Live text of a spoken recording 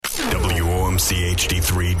WMMC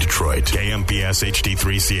HD3 Detroit, KMPS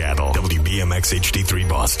HD3 Seattle, WBMX HD3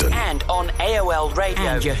 Boston. And on AOL Radio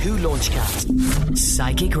and Yahoo Launchcast.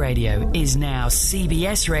 Psychic Radio is now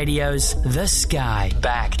CBS Radio's The Sky.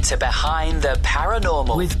 Back to Behind the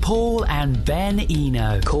Paranormal with Paul and Ben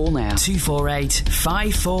Eno. Call now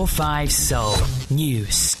 248-545-SOUL. New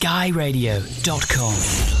skyradio.com.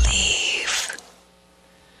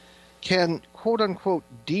 Can quote-unquote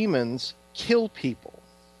demons kill people?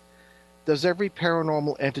 Does every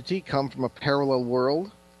paranormal entity come from a parallel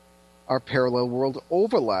world? Are parallel world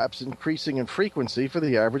overlaps increasing in frequency for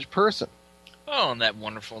the average person? Well, on that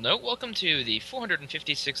wonderful note, welcome to the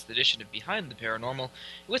 456th edition of Behind the Paranormal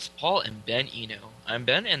with Paul and Ben Eno. I'm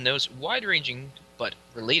Ben, and those wide-ranging but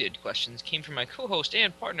related questions came from my co-host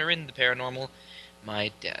and partner in the paranormal,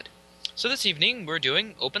 my dad. So this evening, we're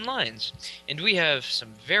doing open lines, and we have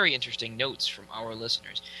some very interesting notes from our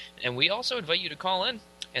listeners. And we also invite you to call in,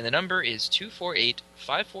 and the number is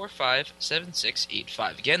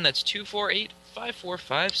 248-545-7685. Again, that's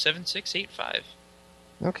 248-545-7685.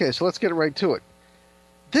 Okay, so let's get right to it.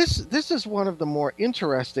 This is one of the more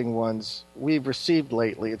interesting ones we've received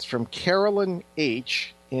lately. It's from Carolyn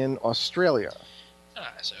H. in Australia.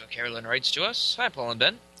 So Carolyn writes to us, "Hi, Paul and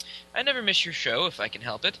Ben. I never miss your show if I can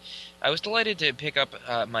help it. I was delighted to pick up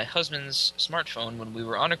my husband's smartphone when we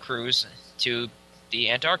were on a cruise to the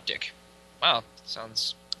Antarctic." Wow,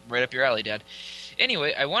 sounds right up your alley, Dad.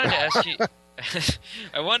 Anyway, I wanted to ask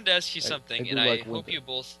you something, and I hope you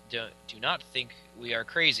both do not think we are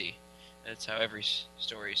crazy. That's how every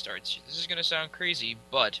story starts. This is going to sound crazy,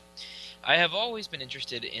 but I have always been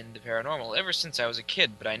interested in the paranormal ever since I was a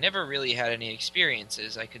kid, but I never really had any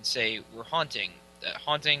experiences I could say were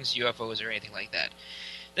hauntings, UFOs, or anything like that.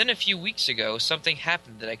 Then a few weeks ago, something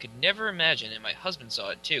happened that I could never imagine, and my husband saw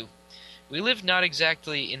it too. We live not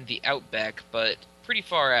exactly in the outback, but pretty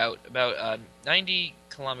far out, about 90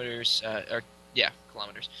 kilometers,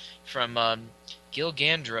 from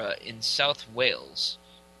Gilgandra in South Wales.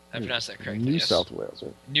 I pronounced that correctly. New South Wales,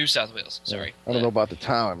 right? New South Wales, sorry. I don't know about the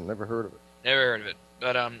town. I've never heard of it. Never heard of it.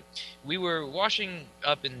 But we were washing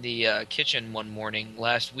up in the kitchen one morning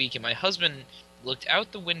last week, and my husband looked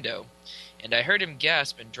out the window, and I heard him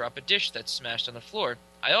gasp and drop a dish that smashed on the floor.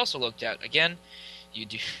 I also looked out. Again,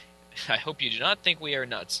 I hope you do not think we are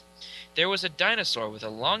nuts. There was a dinosaur with a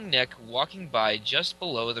long neck walking by just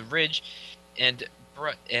below the ridge and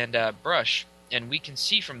brush, and we can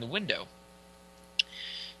see from the window.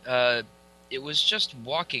 It was just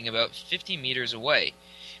walking about 50 meters away.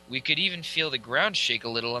 We could even feel the ground shake a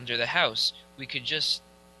little under the house. We just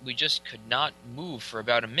could not move for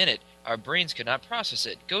about a minute. Our brains could not process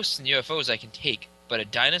it. Ghosts and UFOs I can take, but a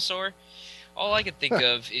dinosaur? All I can think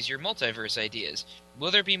of is your multiverse ideas.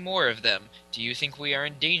 Will there be more of them? Do you think we are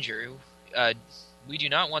in danger? We do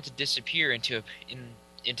not want to disappear into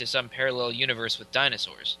some parallel universe with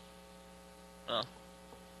dinosaurs. Well,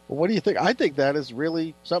 what do you think? I think that is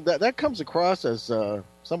really something that comes across as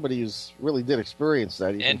somebody who's really did experience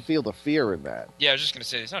that. You can feel the fear in that. Yeah, I was just going to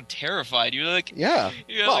say, they sound terrified. You're like... Yeah.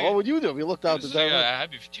 Well, what would you do if you looked out the door?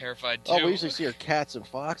 I'd be terrified, too. Oh, we usually see our cats and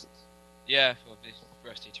foxes. Yeah, well,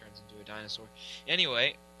 Rusty turns into a dinosaur.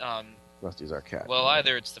 Anyway... Rusty's our cat. Well,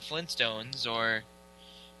 either it's the Flintstones or...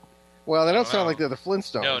 Well, they don't sound like they're the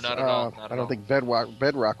Flintstones. No, not at all. I don't think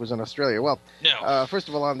Bedrock was in Australia. Well, no. First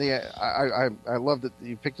of all, I love that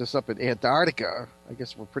you picked us up in Antarctica. I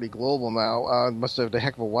guess we're pretty global now. Must have the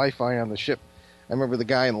heck of a Wi-Fi on the ship. I remember the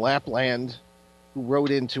guy in Lapland who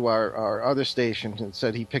wrote into our other station and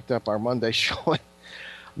said he picked up our Monday show in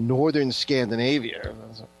northern Scandinavia.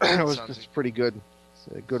 It was just pretty good. It's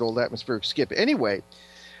a good old atmospheric skip. Anyway,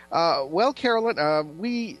 well, Carolyn,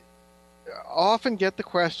 we often get the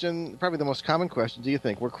question, probably the most common question, do you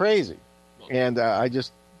think we're crazy? And I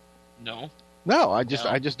just... No, I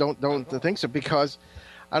just don't think so, because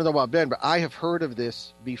I don't know about Ben, but I have heard of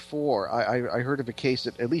this before. I heard of a case,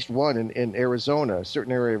 at least one in Arizona, a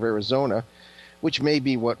certain area of Arizona, which may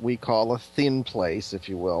be what we call a thin place, if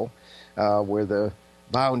you will, where the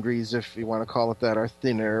boundaries, if you want to call it that, are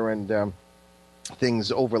thinner and things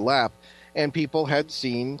overlap. And people had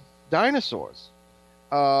seen dinosaurs.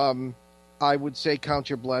 I would say count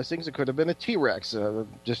your blessings. It could have been a T-Rex.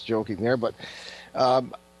 Just joking there, but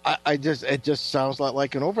it just sounds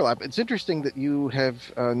like an overlap. It's interesting that you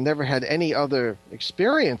have never had any other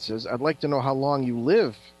experiences. I'd like to know how long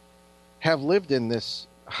you have lived in this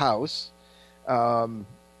house.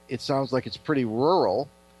 It sounds like it's pretty rural,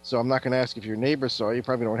 so I'm not going to ask if your neighbors saw you. You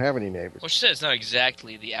probably don't have any neighbors. Well, she said it's not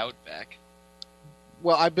exactly the outback.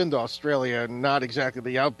 Well, I've been to Australia, not exactly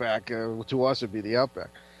the outback. To us, it would be the outback.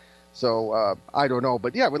 So I don't know.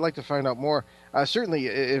 But, yeah, we'd like to find out more. Certainly,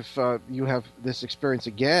 if you have this experience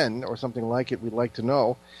again or something like it, we'd like to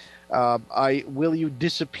know. Will you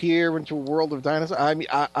disappear into a world of dinosaurs? I mean,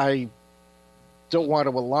 I don't want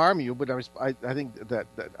to alarm you, but I think that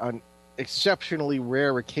on exceptionally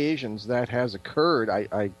rare occasions that has occurred.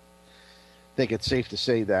 I think it's safe to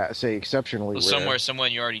say exceptionally rare. Somewhere,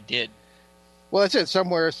 someone you already did. Well, that's it.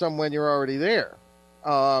 Somewhere, someone you're already there.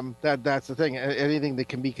 That's the thing. Anything that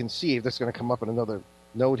can be conceived, that's going to come up in another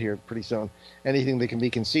note here pretty soon. Anything that can be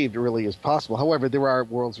conceived really is possible. However, there are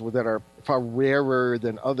worlds that are far rarer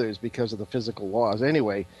than others because of the physical laws.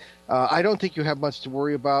 Anyway, I don't think you have much to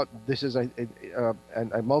worry about. This is a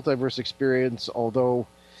multiverse experience, although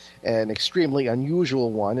an extremely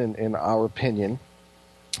unusual one in our opinion.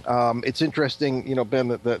 It's interesting, Ben,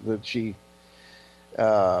 that she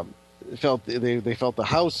felt they felt the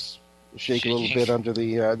house shake a little bit under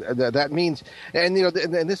the that means, and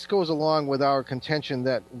and this goes along with our contention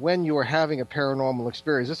that when you are having a paranormal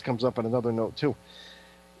experience, this comes up in another note too,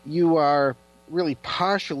 you are really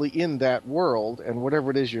partially in that world, and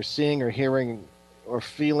whatever it is you're seeing or hearing or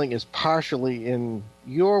feeling is partially in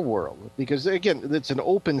your world, because again, it's an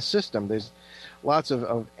open system. There's lots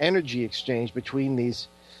of energy exchange between these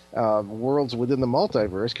worlds within the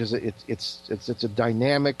multiverse, because it's a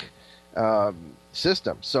dynamic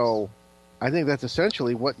system. So I think that's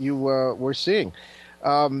essentially what you were seeing.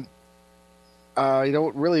 You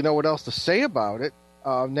don't really know what else to say about it.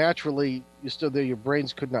 Naturally, you stood there, your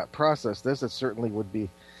brains could not process this. It certainly would be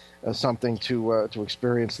something to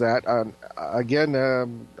experience that. Again,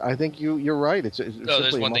 I think you're right. It's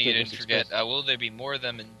there's one thing you didn't forget. Will there be more of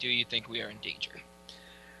them, and do you think we are in danger?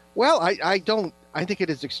 Well, I don't. I think it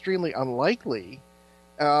is extremely unlikely.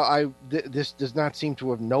 This does not seem to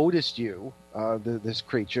have noticed you, this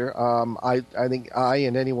creature. I think I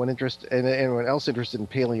and anyone else interested in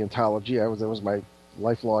paleontology, that was my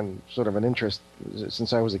lifelong sort of an interest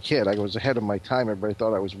since I was a kid. I was ahead of my time. Everybody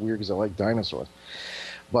thought I was weird because I liked dinosaurs.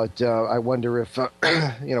 But I wonder if,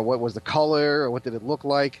 what was the color or what did it look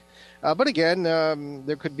like? But again,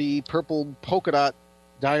 there could be purple polka dot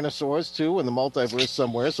dinosaurs too in the multiverse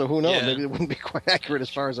somewhere, so who knows? Yeah. Maybe it wouldn't be quite accurate as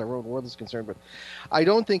far as our own world is concerned, but I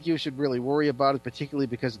don't think you should really worry about it, particularly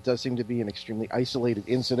because it does seem to be an extremely isolated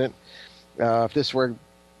incident. If this were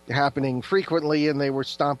happening frequently and they were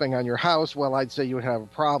stomping on your house, well, I'd say you would have a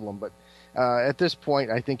problem, but at this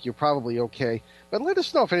point I think you're probably okay. But let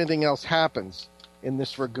us know if anything else happens in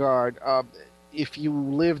this regard. If you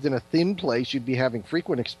lived in a thin place, you'd be having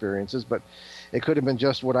frequent experiences, but it could have been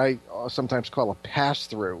just what I sometimes call a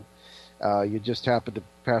pass-through. You just happened to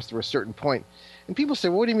pass through a certain point. And people say,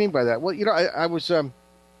 well, what do you mean by that? Well,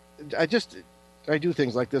 I do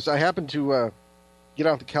things like this. I happened to get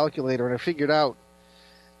out the calculator, and I figured out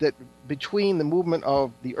that between the movement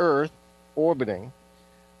of the Earth rotating,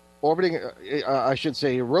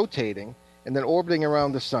 and then orbiting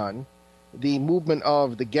around the sun, the movement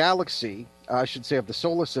of the galaxy, of the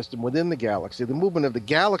solar system within the galaxy, the movement of the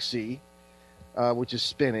galaxy, which is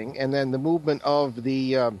spinning, and then the movement of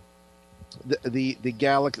the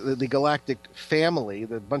galactic family,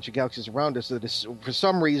 the bunch of galaxies around us, that is, for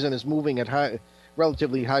some reason is moving at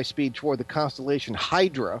relatively high speed toward the constellation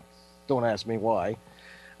Hydra. Don't ask me why.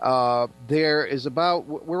 We're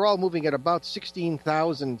all moving at about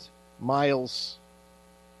 16,000 miles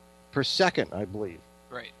per second, I believe.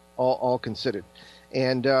 Right. All considered.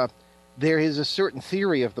 And there is a certain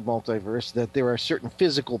theory of the multiverse that there are certain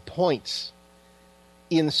physical points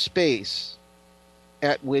in space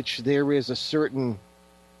at which there is a certain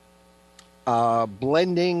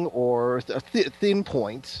blending or thin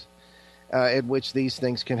points at which these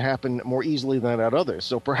things can happen more easily than at others.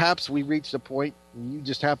 So perhaps we reached a point, you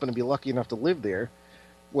just happen to be lucky enough to live there,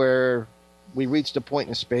 where we reached a point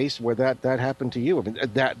in space where that happened to you. I mean,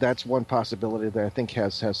 that's one possibility that I think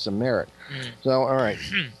has some merit. So, all right.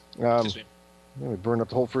 We burned up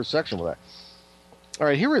the whole first section with that. All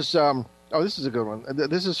right, here is... this is a good one.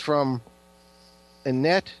 This is from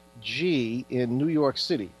Annette G. in New York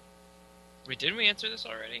City. Wait, didn't we answer this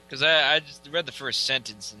already? Because I just read the first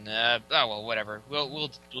sentence and whatever. We'll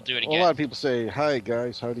do it again. A lot of people say, "Hi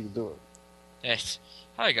guys, how do you do it?" Yes.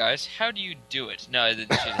 Hi guys, how do you do it? No, she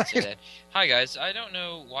didn't say that. Hi guys, I don't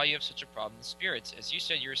know why you have such a problem with spirits. As you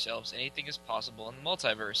said yourselves, anything is possible in the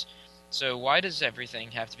multiverse. So why does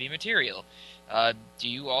everything have to be material?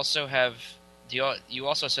 You also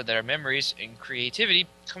said that our memories and creativity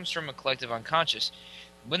comes from a collective unconscious.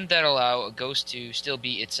 Wouldn't that allow a ghost to still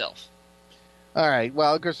be itself? All right.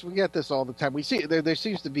 Well, of course, we get this all the time. We see there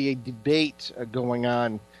seems to be a debate going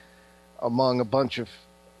on among a bunch of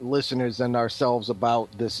listeners and ourselves about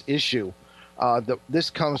this issue. This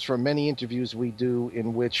comes from many interviews we do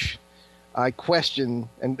in which I question,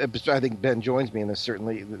 and I think Ben joins me in this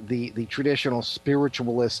certainly, the traditional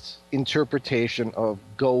spiritualist interpretation of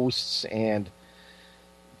ghosts and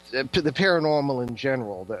the paranormal in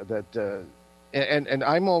general. And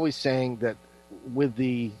I'm always saying that with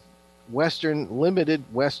the limited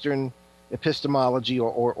Western epistemology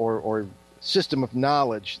or system of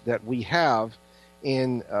knowledge that we have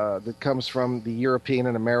that comes from the European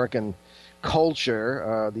and American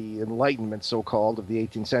culture, the Enlightenment, so-called, of the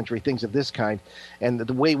 18th century, things of this kind, and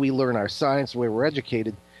the way we learn our science, the way we're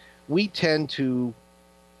educated, we tend to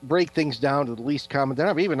break things down to the least common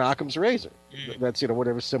denominator, even Occam's razor. That's,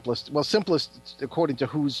 whatever simplest. Well, simplest according to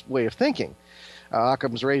whose way of thinking.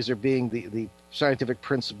 Occam's razor being the scientific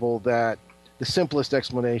principle that the simplest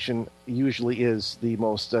explanation usually is the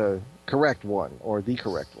most correct one, or the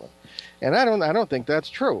correct one. And I don't think that's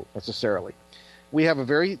true necessarily. We have a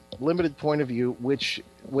very limited point of view, which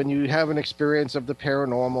when you have an experience of the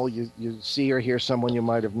paranormal, you see or hear someone you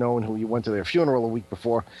might have known who you went to their funeral a week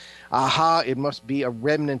before. Aha, it must be a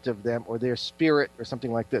remnant of them or their spirit or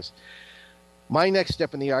something like this. My next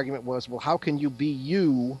step in the argument was, well, how can you be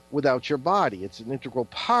you without your body? It's an integral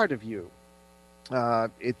part of you.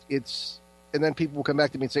 And then people will come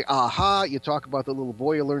back to me and say, aha, you talk about the little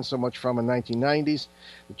boy you learned so much from in the 1990s,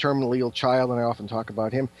 the terminally ill child, and I often talk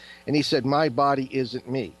about him. And he said, my body isn't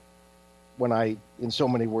me, when I, in so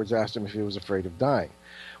many words, asked him if he was afraid of dying.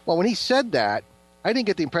 Well, when he said that, I didn't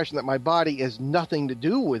get the impression that my body has nothing to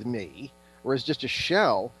do with me, or is just a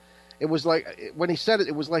shell. It was like, when he said it,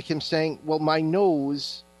 it was like him saying, well, my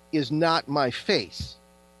nose is not my face,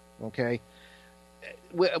 okay?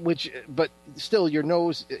 But still, your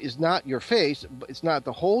nose is not your face. It's not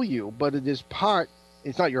the whole you, but it is part.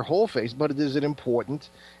 It's not your whole face, but it is an important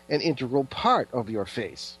and integral part of your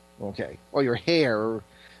face. Okay, or your hair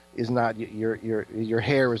is not your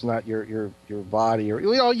hair is not your body,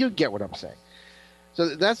 or you get what I'm saying.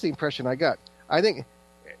 So that's the impression I got. I think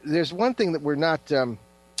there's one thing that we're not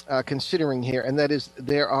considering here, and that is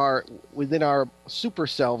there are within our super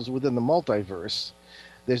selves within the multiverse.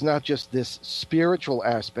 There's not just this spiritual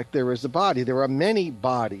aspect. There is the body. There are many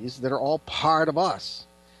bodies that are all part of us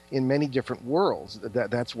in many different worlds.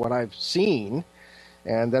 That's what I've seen,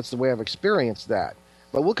 and that's the way I've experienced that.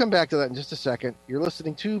 But we'll come back to that in just a second. You're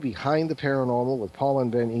listening to Behind the Paranormal with Paul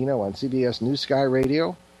and Ben Eno on CBS New Sky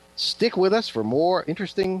Radio. Stick with us for more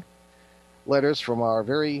interesting letters from our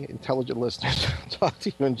very intelligent listeners. I'll talk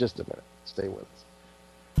to you in just a minute. Stay with us.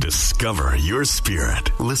 Discover your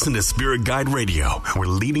spirit. Listen to Spirit Guide Radio, where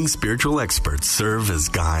leading spiritual experts serve as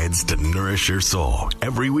guides to nourish your soul.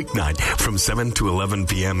 Every weeknight from 7 to 11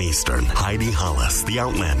 p.m. Eastern. Heidi Hollis, The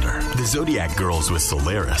Outlander. The Zodiac Girls with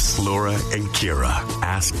Solaris, Laura, and Kira.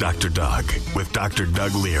 Ask Dr. Doug with Dr.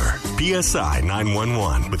 Doug Lear. PSI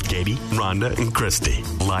 911 with Katie, Rhonda, and Christy.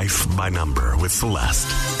 Life by Number with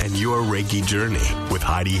Celeste. And Your Reiki Journey with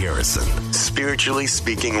Heidi Harrison. Spiritually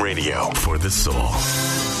Speaking Radio for the soul.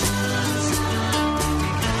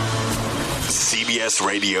 CBS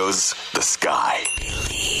Radio's The Sky.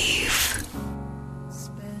 Believe.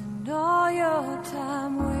 Spend all your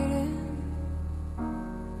time waiting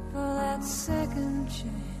for that second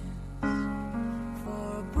chance,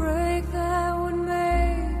 for a break that would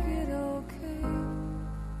make it okay.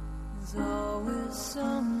 There's always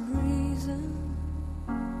some reason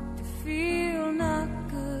to feel not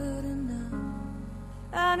good enough,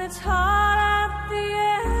 and it's hard at the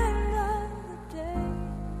end of the day.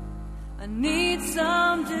 I need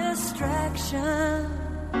some distraction,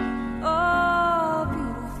 oh,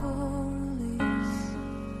 beautiful release.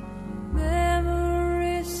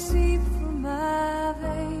 Memories seep from my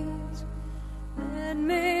veins and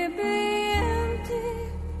may be empty,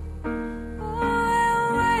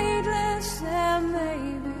 oh, weightless, and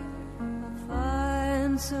maybe I'll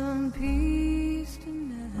find some peace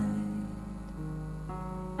tonight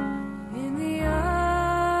in the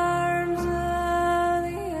arms of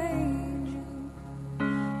the angel.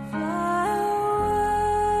 Fly away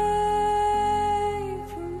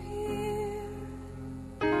from here,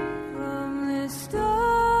 from this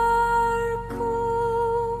dark,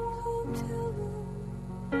 cold hotel room,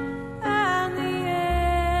 and the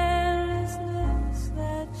endlessness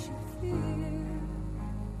that you fear.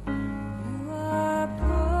 You are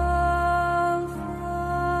part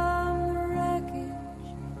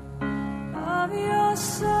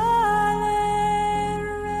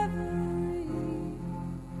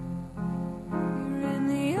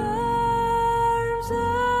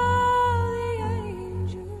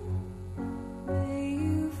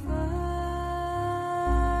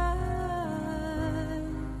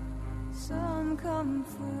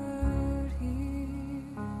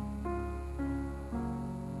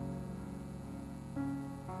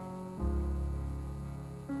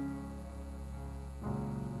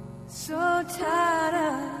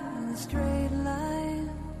tighter in a straight line,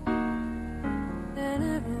 and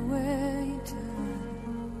everywhere you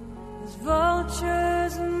turn, there's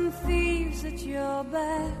vultures and thieves at your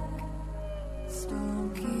back. The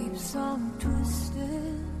storm keeps on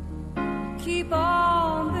twisting. Keep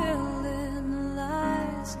on building the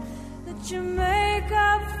lies that you make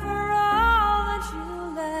up for all that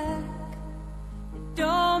you lack. It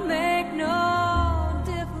don't make no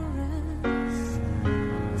difference.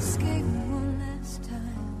 Escape one last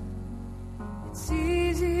time. It's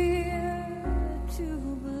easier to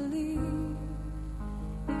believe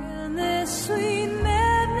in this sweet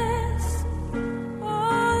madness,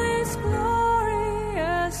 all this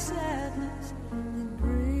glorious sadness that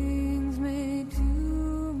brings me to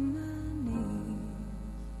my knees.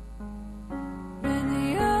 In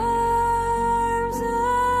the arms of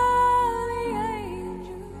the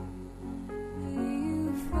angel, may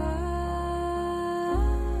you find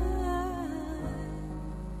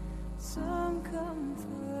some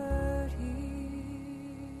comfort here.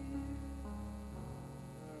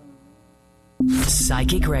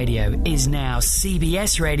 Psychic Radio is now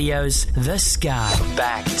CBS Radio's The Sky.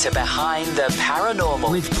 Back to Behind the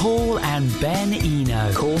Paranormal. With Paul and Ben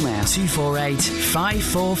Eno. Call now.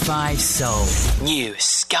 248-545-SOUL. New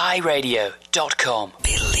skyradio.com.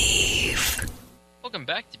 Believe. Welcome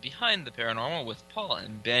back to Behind the Paranormal with Paul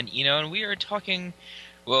and Ben Eno, and we are talking,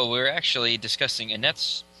 well, we're actually discussing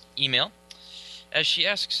Annette's email, as she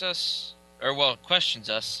asks us, or well, questions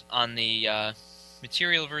us on the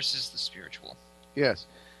material versus the spiritual. Yes,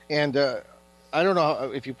 and I don't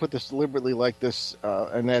know if you put this deliberately like this,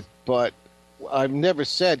 Annette, but I've never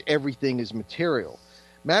said everything is material.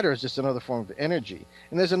 Matter is just another form of energy.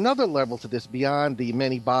 And there's another level to this beyond the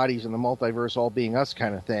many bodies and the multiverse all being us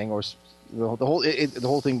kind of thing, or the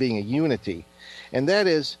whole thing being a unity. And that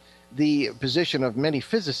is the position of many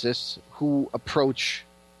physicists who approach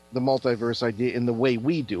the multiverse idea in the way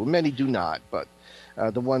we do. Many do not, but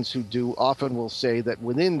the ones who do often will say that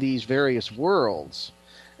within these various worlds,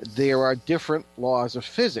 there are different laws of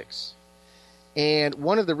physics. And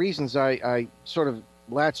one of the reasons I sort of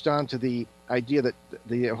latched on to the idea that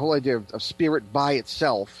the whole idea of spirit by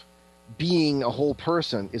itself being a whole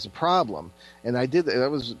person is a problem, and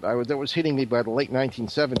that was hitting me by the late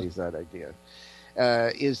 1970s. That idea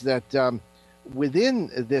is that within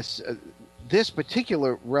this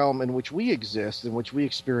particular realm in which we exist, in which we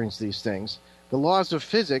experience these things, the laws of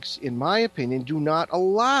physics, in my opinion, do not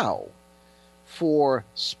allow for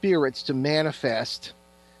spirits to manifest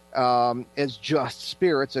as just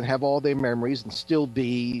spirits and have all their memories and still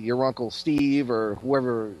be your Uncle Steve or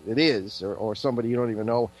whoever it is, or somebody you don't even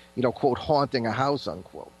know, quote, haunting a house,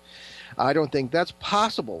 unquote. I don't think that's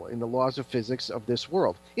possible in the laws of physics of this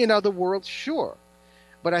world. In other worlds, sure.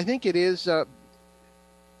 But I think it is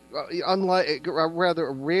unlike a rather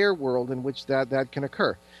rare world in which that can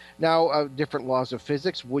occur. Now, different laws of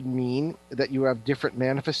physics would mean that you have different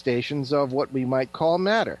manifestations of what we might call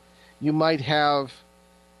matter. You might have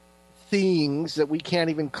things that we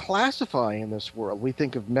can't even classify in this world. We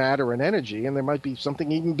think of matter and energy, and there might be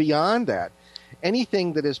something even beyond that.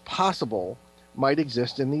 Anything that is possible might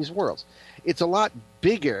exist in these worlds. It's a lot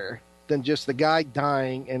bigger than just the guy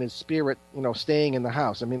dying and his spirit, staying in the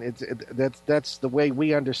house. I mean, that's the way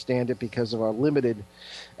we understand it because of our limited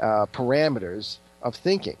parameters of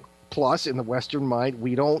thinking. Plus, in the Western mind,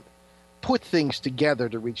 we don't put things together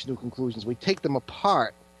to reach new conclusions. We take them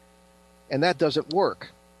apart, and that doesn't work.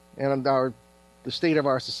 And the state of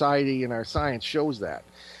our society and our science shows that,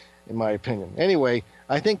 in my opinion. Anyway,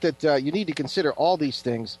 I think that you need to consider all these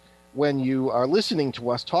things when you are listening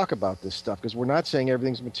to us talk about this stuff, because we're not saying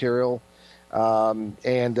everything's material. And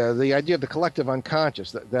the idea of the collective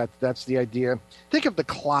unconscious, that's the idea. Think of the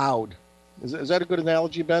cloud. Is that a good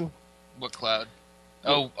analogy, Ben? What cloud?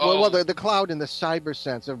 Well, the cloud in the cyber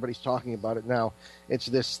sense, everybody's talking about it now. It's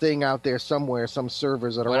this thing out there somewhere, some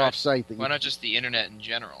servers that are off-site. Why not just the internet in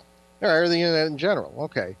general? Or the internet in general,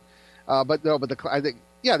 okay. I think,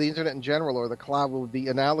 the internet in general or the cloud would be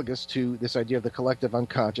analogous to this idea of the collective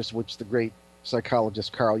unconscious, which the great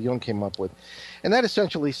psychologist Carl Jung came up with. And that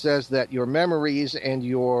essentially says that your memories and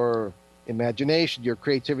your imagination, your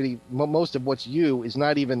creativity, most of what's you is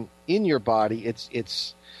not even in your body.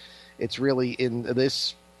 It's really in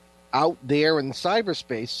this out there in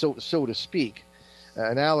cyberspace, so to speak,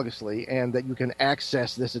 analogously, and that you can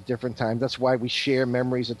access this at different times. That's why we share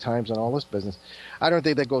memories at times and all this business. I don't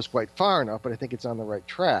think that goes quite far enough, but I think it's on the right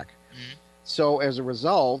track. Mm-hmm. So as a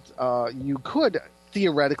result, you could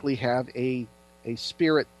theoretically have a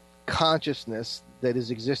spirit consciousness that is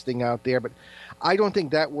existing out there, but I don't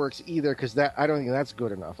think that works either, because I don't think that's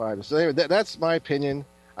good enough either. So that's my opinion.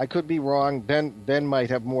 I could be wrong. Ben might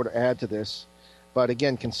have more to add to this. But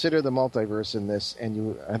again, consider the multiverse in this,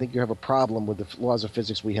 and I think you have a problem with the laws of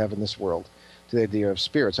physics we have in this world, to the idea of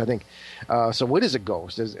spirits. I think, so what is a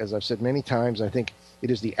ghost? As I've said many times, I think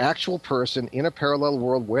it is the actual person in a parallel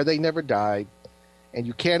world where they never died, and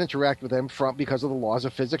you can't interact with them because of the laws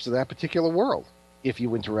of physics of that particular world if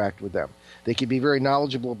you interact with them. They can be very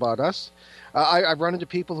knowledgeable about us. I've run into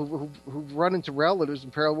people who've run into relatives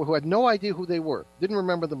in parallel who had no idea who they were, didn't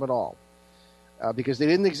remember them at all. Because they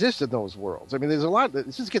didn't exist in those worlds. I mean, there's a lot.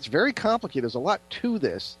 This gets very complicated. There's a lot to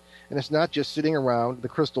this, and it's not just sitting around the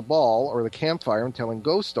crystal ball or the campfire and telling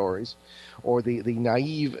ghost stories, or the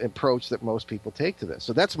naive approach that most people take to this.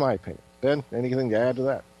 So that's my opinion. Ben, anything to add to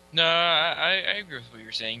that? No, I agree with what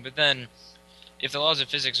you're saying. But then, if the laws of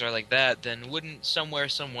physics are like that, then wouldn't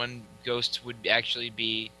ghosts would actually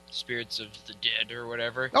be spirits of the dead or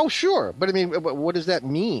whatever? Oh, sure. But I mean, what does that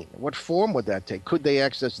mean? What form would that take? Could they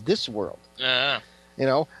access this world? You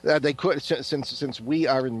know, they could, since we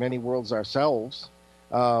are in many worlds ourselves,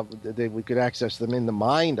 we could access them in the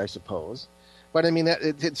mind, I suppose. But I mean,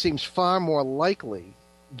 it seems far more likely,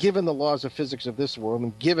 given the laws of physics of this world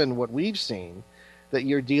and given what we've seen, that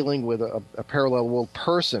you're dealing with a parallel world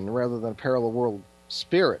person rather than a parallel world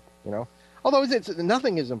spirit, you know? Although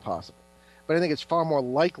nothing is impossible. But I think it's far more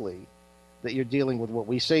likely that you're dealing with what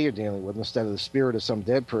we say you're dealing with instead of the spirit of some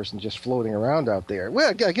dead person just floating around out there. Well,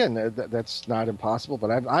 again, that's not impossible, but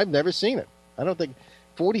I've never seen it. I don't think,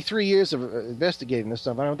 43 years of investigating this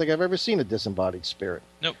stuff, I don't think I've ever seen a disembodied spirit.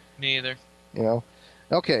 Nope, me either. You know?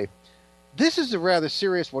 Okay. This is a rather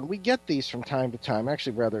serious one. We get these from time to time,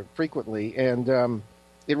 actually rather frequently, and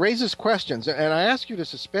it raises questions. And I ask you to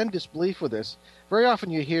suspend disbelief with this. Very often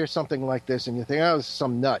you hear something like this and you think, oh, this is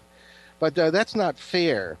some nut. But that's not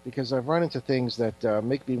fair, because I've run into things that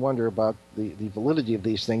make me wonder about the validity of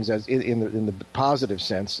these things as in the positive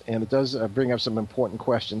sense, and it does bring up some important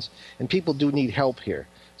questions, and people do need help here.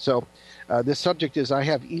 So this subject is, I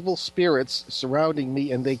have evil spirits surrounding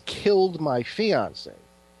me, and they killed my fiancé.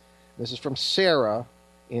 This is from Sarah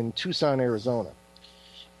in Tucson, Arizona.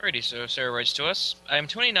 Alrighty, so Sarah writes to us. I am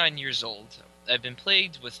 29 years old. I've been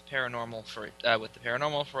plagued with the paranormal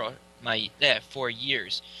for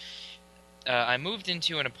years. I moved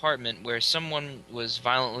into an apartment where someone was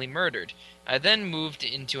violently murdered. I then moved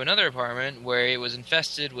into another apartment where it was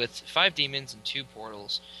infested with 5 demons and 2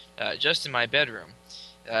 portals, just in my bedroom.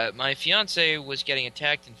 My fiancé was getting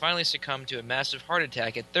attacked and finally succumbed to a massive heart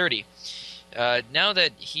attack at 30. Now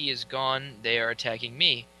that he is gone, they are attacking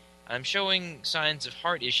me. I'm showing signs of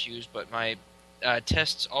heart issues, but my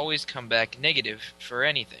tests always come back negative for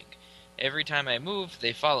anything. Every time I move,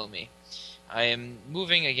 they follow me. I am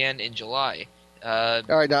moving again in July. All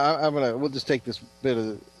right, now we'll just take this bit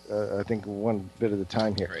of, I think, one bit at a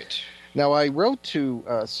time here. Right. Now, I wrote to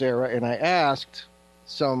Sarah and I asked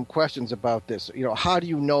some questions about this. You know, how do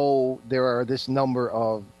you know there are this number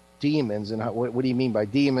of demons, and what do you mean by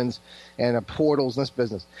demons and portals and this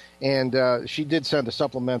business? And she did send a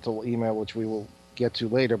supplemental email, which we will get to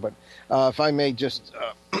later. But if I may just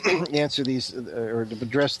answer these or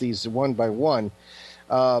address these one by one.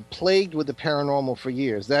 Plagued with the paranormal for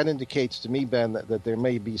years. That indicates to me, Ben, that there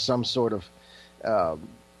may be some sort of,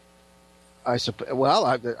 I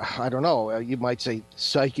don't know. You might say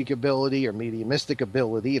psychic ability or mediumistic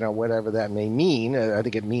ability. You know, whatever that may mean. I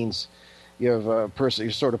think it means you have a person,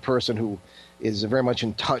 you're sort of person who is very much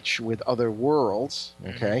in touch with other worlds.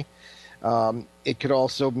 Okay. Mm-hmm. It could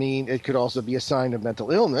also be a sign of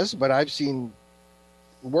mental illness. But I've seen.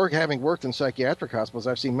 Having worked in psychiatric hospitals,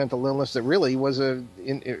 I've seen mental illness that really was either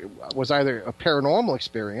a paranormal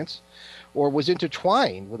experience or was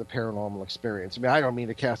intertwined with a paranormal experience. I mean, I don't mean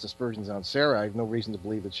to cast aspersions on Sarah. I have no reason to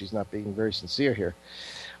believe that she's not being very sincere here.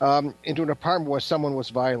 Into an apartment where someone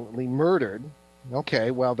was violently murdered.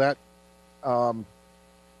 Okay, well, that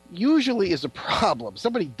usually is a problem.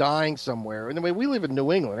 Somebody dying somewhere. And the way we live in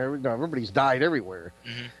New England, everybody's died everywhere.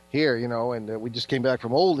 Mm-hmm. Here, you know, and we just came back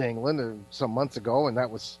from Old England some months ago, and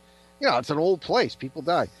that was, you know, it's an old place. People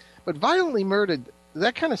die. But violently murdered,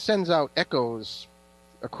 that kind of sends out echoes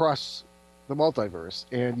across the multiverse,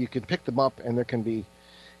 and you can pick them up, and there can be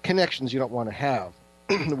connections you don't want to have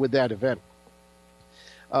with that event.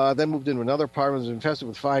 Then moved into another apartment, was infested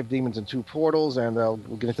with 5 demons and 2 portals, and we'll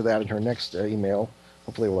get into that in her next email.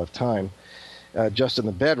 Hopefully we'll have time. Just in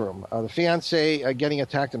the bedroom. The fiancé getting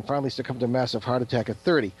attacked and finally succumbed to a massive heart attack at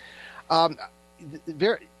 30.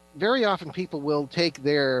 Very, very often people will take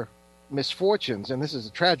their misfortunes, and this is a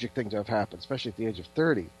tragic thing to have happened, especially at the age of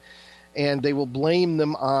 30, and they will blame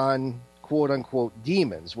them on quote-unquote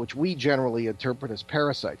demons, which we generally interpret as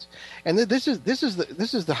parasites. And this is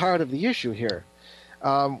the heart of the issue here.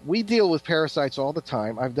 We deal with parasites all the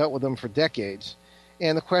time. I've dealt with them for decades.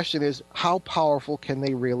 And the question is, how powerful can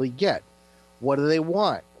they really get? What do they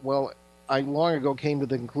want? Well, I long ago came to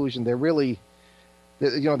the conclusion they're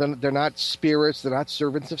not spirits, they're not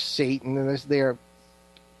servants of Satan, and they're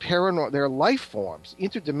life forms,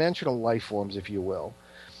 interdimensional life forms, if you will,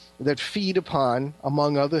 that feed upon,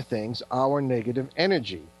 among other things, our negative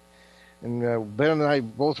energy. And Ben and I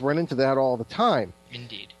both run into that all the time.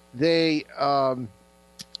 Indeed. They,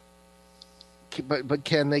 but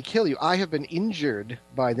can they kill you? I have been injured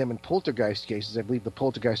by them in poltergeist cases. I believe the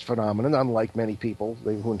poltergeist phenomenon, unlike many people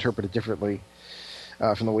who interpret it differently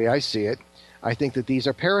from the way I see it, I think that these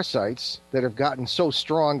are parasites that have gotten so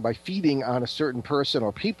strong by feeding on a certain person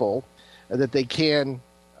or people that they can,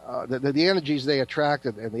 that the energies they attract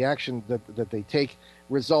and the action that they take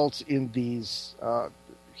results in these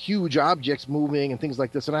huge objects moving and things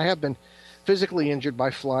like this. And I have been physically injured by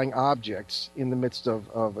flying objects in the midst of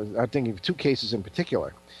I'm thinking of two cases in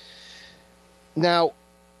particular. Now,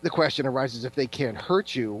 the question arises, if they can't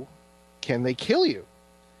hurt you, can they kill you?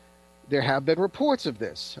 There have been reports of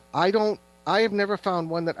this. I have never found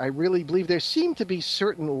one that I really believe. There seem to be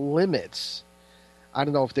certain limits. I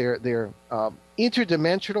don't know if they're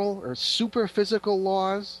interdimensional or super physical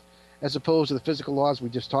laws as opposed to the physical laws we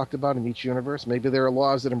just talked about in each universe. Maybe there are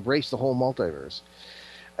laws that embrace the whole multiverse.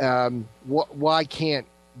 Why can't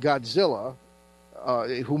Godzilla,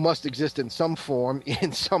 who must exist in some form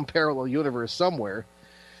in some parallel universe somewhere,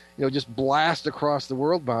 just blast across the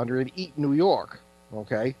world boundary and eat New York?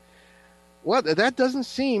 Okay, well, that doesn't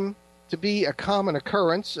seem to be a common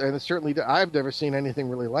occurrence, and certainly I've never seen anything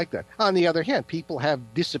really like that. On the other hand, people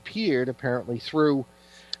have disappeared apparently through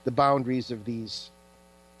the boundaries of these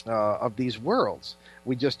worlds.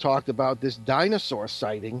 We just talked about this dinosaur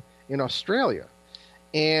sighting in Australia.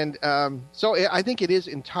 And so I think it is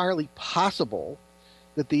entirely possible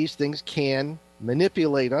that these things can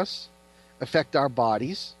manipulate us, affect our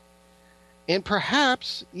bodies, and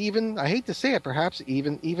perhaps even, I hate to say it, perhaps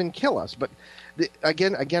even kill us. But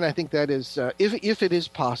again, I think that is, if it is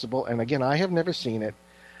possible, and again, I have never seen it,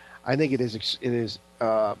 I think it is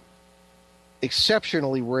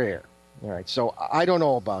exceptionally rare. All right, so I don't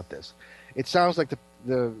know about this. It sounds like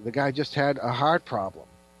the guy just had a heart problem.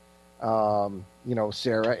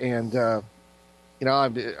 Sarah, and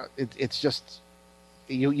it's just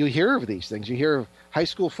you hear of these things. You hear of high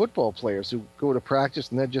school football players who go to practice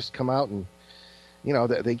and then just come out and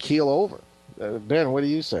they keel over. Ben, what do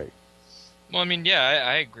you say? Well, I mean, yeah,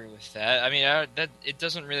 I agree with that. I mean, that it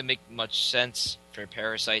doesn't really make much sense for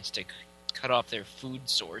parasites to cut off their food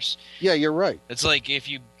source. Yeah, you're right. It's like if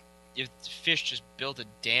fish just built a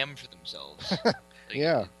dam for themselves.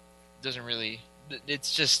 Yeah, it doesn't really.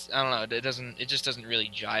 It's just, I don't know, it just doesn't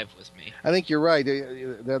really jive with me. I think you're right.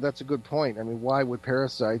 That's a good point. I mean, why would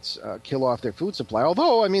parasites kill off their food supply?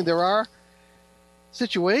 Although, I mean, there are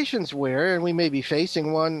situations where, and we may be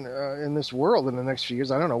facing one in this world in the next few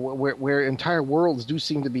years, I don't know, where entire worlds do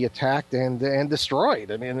seem to be attacked and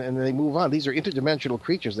destroyed. I mean, and they move on. These are interdimensional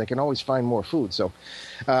creatures. They can always find more food. So,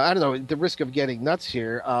 I don't know, the risk of getting nuts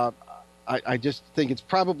here, I just think it's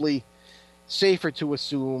probably safer to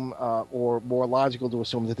assume, or more logical to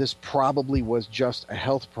assume, that this probably was just a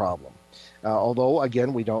health problem. Although,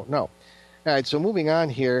 again, we don't know. All right, so moving on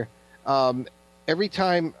here. Every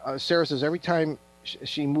time, Sarah says, every time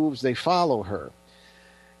she moves, they follow her.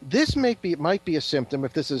 This might be a symptom,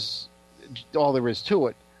 if this is all there is to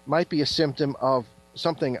it, might be a symptom of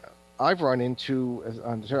something I've run into,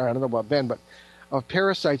 I don't know about Ben, but of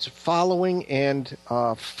parasites following and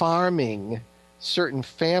farming certain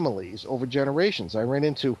families over generations. I ran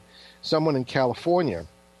into someone in California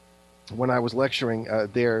when I was lecturing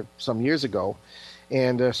there some years ago,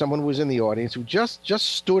 and someone was in the audience who just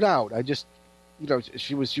stood out.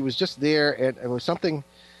 She was just there, and it was something.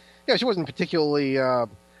 She wasn't particularly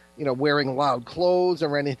wearing loud clothes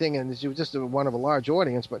or anything, and she was just one of a large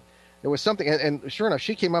audience. But there was something, and sure enough,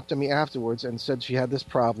 she came up to me afterwards and said she had this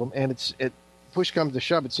problem, and it push comes to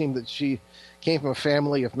shove, it seemed that she came from a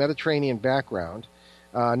family of Mediterranean background.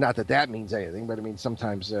 Not that that means anything, but I mean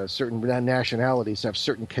sometimes certain nationalities have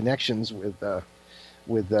certain connections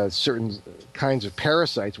with certain kinds of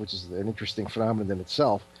parasites, which is an interesting phenomenon in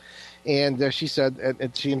itself. And she said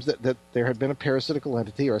it seems that there had been a parasitical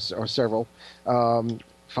entity or several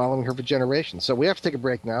following her for generations. So we have to take a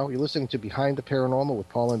break now. You're listening to Behind the Paranormal with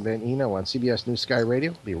Paul and Ben Eno on CBS News Sky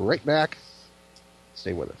Radio. Be right back.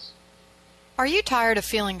 Stay with us. Are you tired of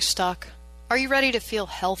feeling stuck? Are you ready to feel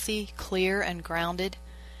healthy, clear, and grounded?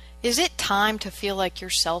 Is it time to feel like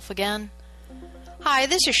yourself again? Hi,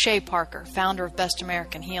 this is Shay Parker, founder of Best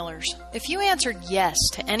American Healers. If you answered yes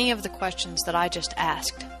to any of the questions that I just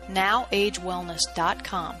asked,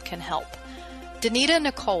 NowAgeWellness.com can help. Danita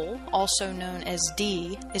Nicole, also known as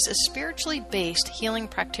Dee, is a spiritually based healing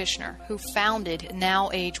practitioner who founded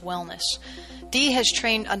Now Age Wellness. Dee has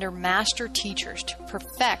trained under master teachers to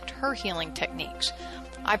perfect her healing techniques.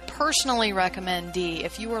 I personally recommend Dee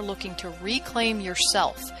if you are looking to reclaim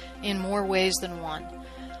yourself in more ways than one.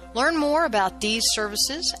 Learn more about Dee's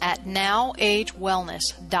services at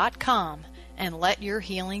NowAgeWellness.com and let your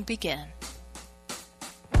healing begin.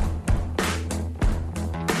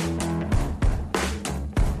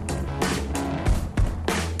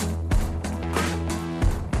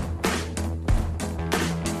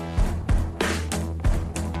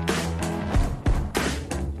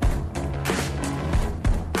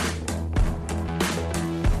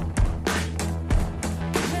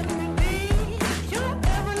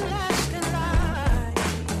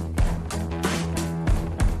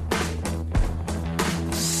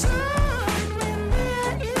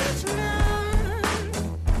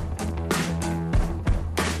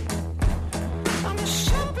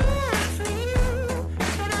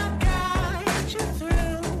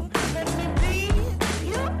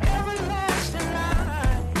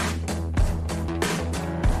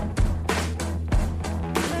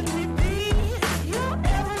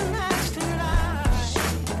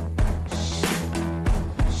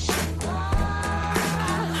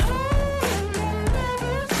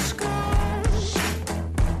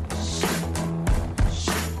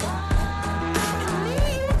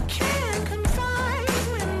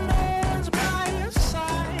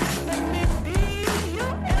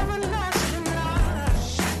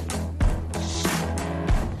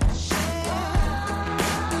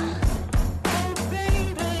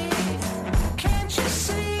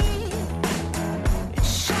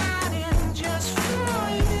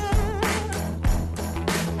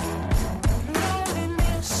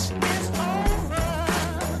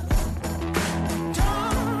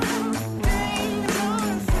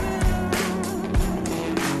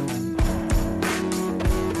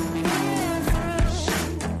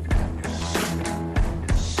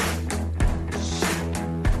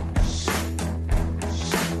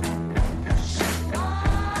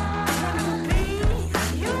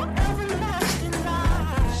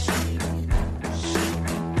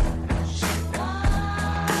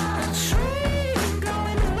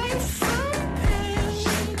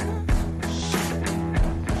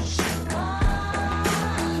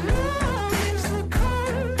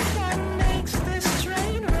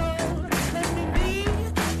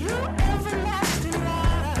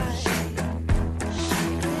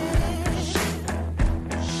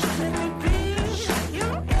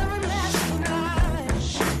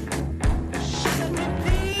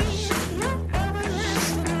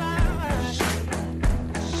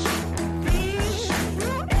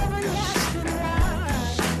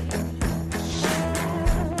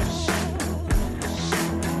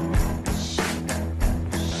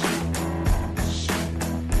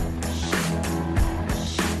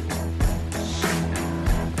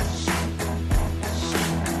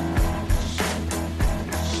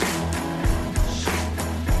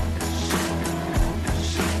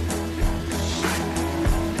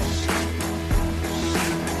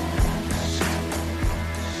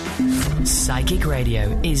 Psychic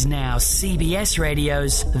Radio is now CBS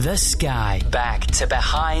Radio's The Sky. Back to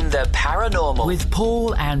Behind the Paranormal With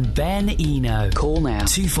Paul and Ben Eno. Call now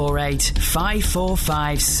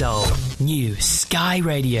 248-545-SOUL. New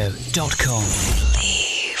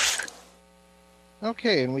skyradio.com.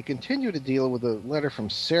 Okay, and we continue to deal with a letter from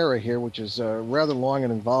Sarah here, which is rather long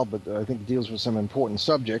and involved, but I think deals with some important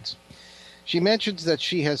subjects. She mentions that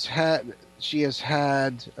she has had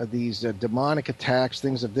these demonic attacks,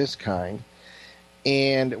 things of this kind,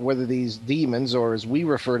 and whether these demons, or as we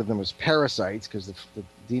refer to them as parasites, because the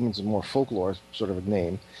demons are more folklore sort of a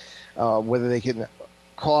name, whether they can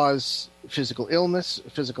cause physical illness,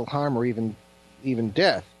 physical harm, or even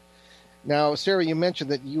death. Now, Sarah, you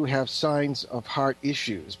mentioned that you have signs of heart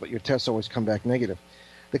issues, but your tests always come back negative.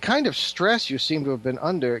 The kind of stress you seem to have been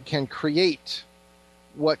under can create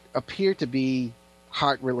what appear to be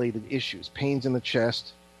heart-related issues, pains in the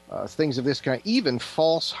chest, things of this kind, even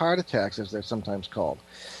false heart attacks, as they're sometimes called.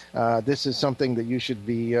 This is something that you should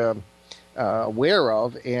be aware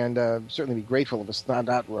of, and certainly be grateful if it's not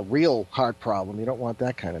a real heart problem. You don't want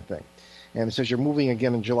that kind of thing. And it says you're moving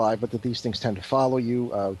again in July, but that these things tend to follow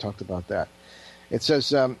you. We talked about that. It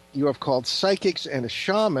says you have called psychics and a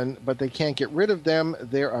shaman, but they can't get rid of them.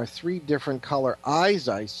 There are 3 different color eyes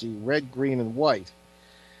I see, red, green, and white.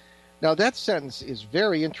 Now, that sentence is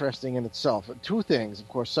very interesting in itself. Two things, of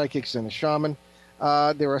course, psychics and a shaman.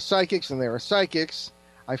 There are psychics and there are psychics.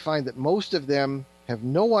 I find that most of them have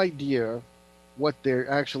no idea what they're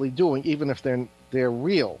actually doing, even if they're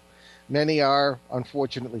real. Many are,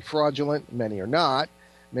 unfortunately, fraudulent. Many are not.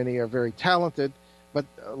 Many are very talented. But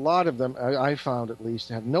a lot of them, I found at least,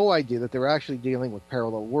 have no idea that they're actually dealing with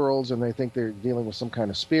parallel worlds, and they think they're dealing with some kind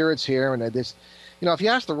of spirits here. And this, if you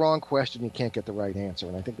ask the wrong question, you can't get the right answer.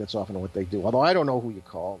 And I think that's often what they do. Although I don't know who you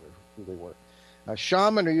called or who they were.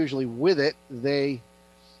 Shaman are usually with it. They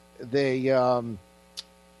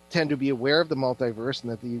tend to be aware of the multiverse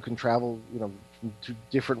and that you can travel, to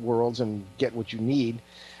different worlds and get what you need,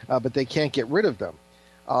 but they can't get rid of them.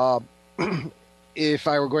 If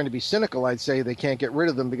I were going to be cynical, I'd say they can't get rid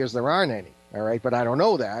of them because there aren't any. All right, but I don't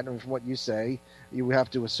know that. And from what you say, you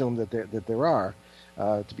have to assume that there are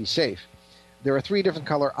to be safe. There are 3 different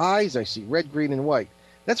color eyes I see: red, green, and white.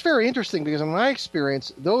 That's very interesting because in my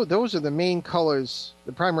experience, those are the main colors,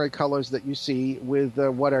 the primary colors that you see with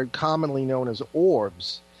what are commonly known as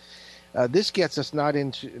orbs. This gets us not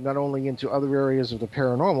only into other areas of the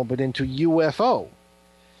paranormal, but into UFO,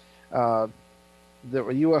 the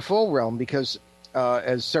UFO realm, because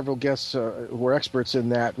as several guests who are experts in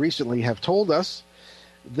that recently have told us,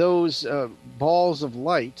 those balls of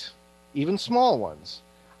light, even small ones,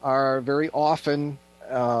 are very often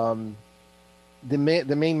the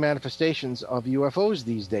main manifestations of UFOs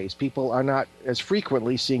these days. People are not as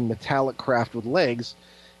frequently seeing metallic craft with legs,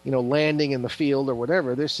 landing in the field or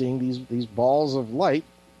whatever. They're seeing these balls of light,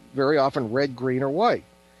 very often red, green, or white.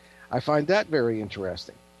 I find that very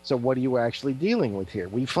interesting. So what are you actually dealing with here?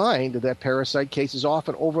 We find that parasite cases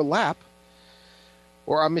often overlap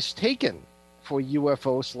or are mistaken for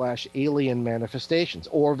UFO/alien manifestations,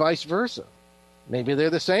 or vice versa. Maybe they're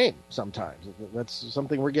the same sometimes. That's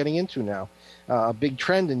something we're getting into now. A big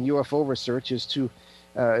trend in UFO research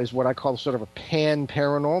is what I call sort of a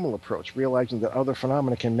pan-paranormal approach, realizing that other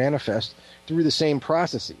phenomena can manifest through the same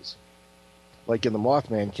processes, like in the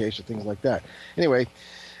Mothman case or things like that. Anyway,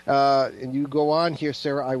 and you go on here,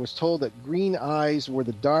 Sarah. I was told that green eyes were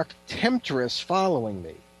the dark temptress following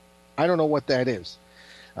me. I don't know what that is.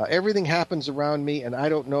 Everything happens around me, and I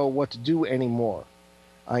don't know what to do anymore.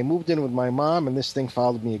 I moved in with my mom, and this thing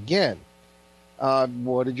followed me again.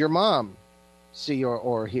 What did your mom see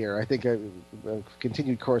or hear? I think a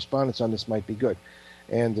continued correspondence on this might be good.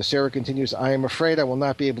 And Sarah continues, I am afraid I will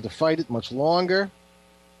not be able to fight it much longer.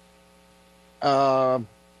 Are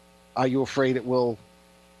you afraid it will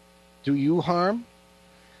do you harm?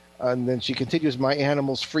 And then she continues, my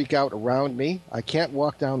animals freak out around me. I can't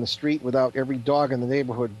walk down the street without every dog in the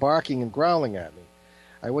neighborhood barking and growling at me.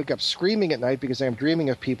 I wake up screaming at night because I am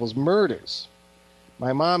dreaming of people's murders.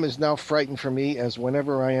 My mom is now frightened for me, as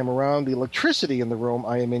whenever I am around, the electricity in the room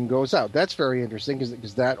I am in goes out. That's very interesting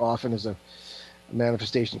because that often is a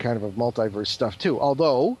manifestation kind of multiverse stuff too.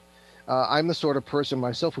 Although I'm the sort of person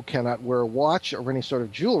myself who cannot wear a watch or any sort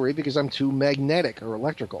of jewelry because I'm too magnetic or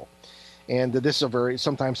electrical. And this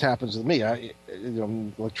sometimes happens with me.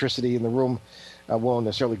 Electricity in the room won't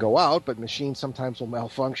necessarily go out, but machines sometimes will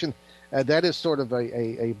malfunction. That is sort of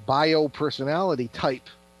a bio-personality type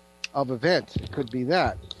of event. It could be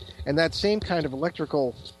that. And that same kind of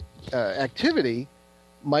electrical activity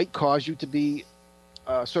might cause you to be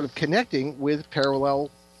sort of connecting with parallel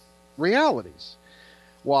realities.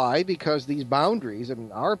 Why? Because these boundaries,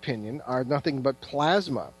 in our opinion, are nothing but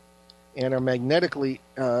plasma and are magnetically,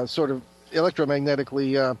 sort of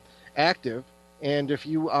electromagnetically active. And if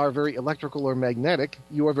you are very electrical or magnetic,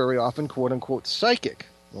 you are very often, quote-unquote, psychic.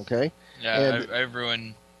 Okay? Yeah, I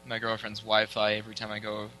ruin my girlfriend's Wi-Fi every time I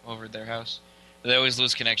go over to their house. They always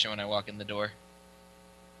lose connection when I walk in the door.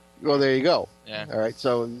 Well, there you go. Yeah. All right,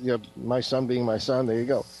 so my son being my son, there you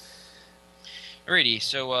go. Alrighty,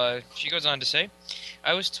 so she goes on to say,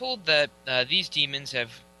 I was told that these demons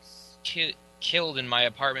have killed in my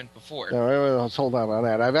apartment before. All right, let's hold on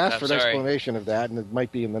that. I've asked for an sorry. explanation of that, and it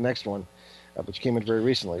might be in the next one, which came in very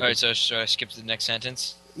recently. Alright, so should I skip to the next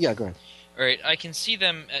sentence? Yeah, go ahead. Alright, I can see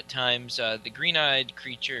them at times. The green-eyed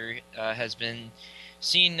creature has been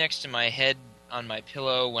seen next to my head on my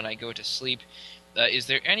pillow when I go to sleep. Is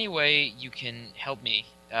there any way you can help me?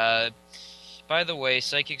 By the way,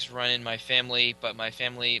 psychics run in my family, but my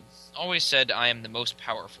family always said I am the most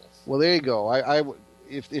powerful. Well, there you go.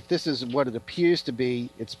 If this is what it appears to be,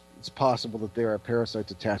 it's possible that there are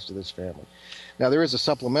parasites attached to this family. Now, there is a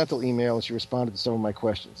supplemental email, and she responded to some of my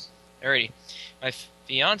questions. Alrighty. My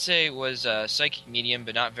fiance was a psychic medium,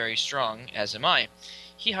 but not very strong, as am I.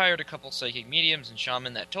 He hired a couple psychic mediums and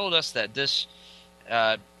shaman that told us this,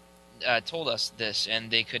 and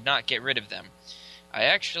they could not get rid of them. they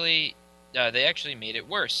actually made it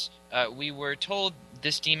worse. We were told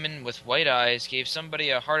this demon with white eyes gave somebody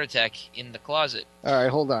a heart attack in the closet. All right,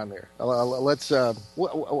 hold on there. Let's. Where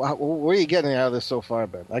are you getting out of this so far,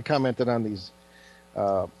 Ben? I commented on these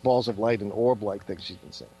balls of light and orb-like things she's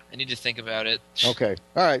been saying. I need to think about it. Okay.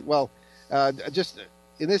 All right. Well, just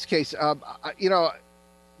in this case,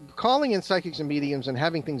 calling in psychics and mediums and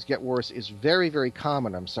having things get worse is very, very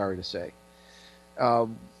common, I'm sorry to say.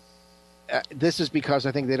 This is because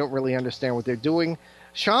I think they don't really understand what they're doing.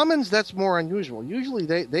 Shamans, that's more unusual. Usually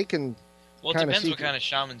they can. Well, it depends what kind of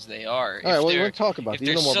shamans they are. All right, well, we'll talk about it.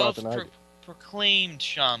 You know more about than I do. Proclaimed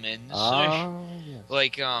shamans, yes.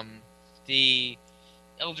 like the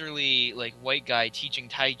elderly white guy teaching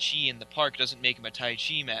Tai Chi in the park doesn't make him a Tai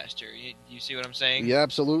Chi master. You see what I'm saying? Yeah,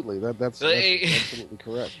 absolutely. That's absolutely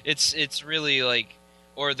correct. It's really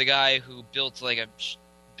or the guy who built a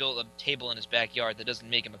table in his backyard that doesn't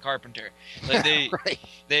make him a carpenter. Right.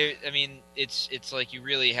 It's like you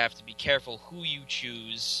really have to be careful who you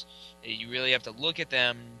choose. You really have to look at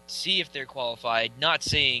them, see if they're qualified. Not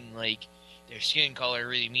saying their skin color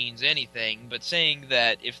really means anything, but saying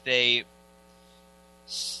that if they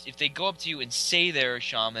go up to you and say they're a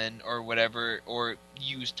shaman or whatever, or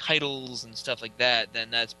use titles and stuff like that, then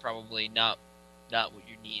that's probably not what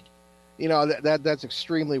you need. That's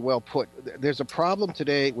extremely well put. There's a problem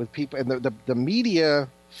today with people, and the media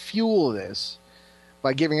fuel this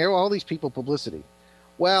by giving all these people publicity.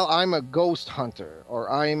 Well, I'm a ghost hunter,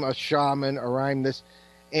 or I'm a shaman, or I'm this,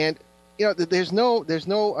 and there's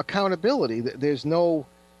no accountability. There's no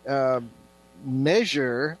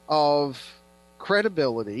measure of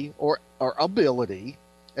credibility or ability,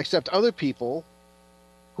 except other people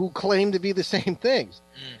who claim to be the same things.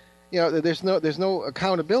 There's no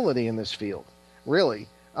accountability in this field, really.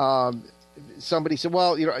 Somebody said,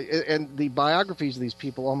 well, and the biographies of these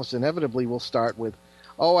people almost inevitably will start with,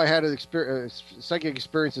 oh, I had a psychic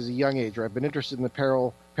experience as a young age, or I've been interested in the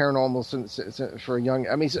paranormal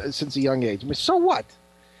since a young age. So what?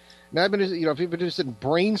 Now, if you've been interested in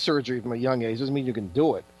brain surgery from a young age, doesn't mean you can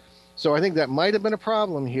do it. So I think that might have been a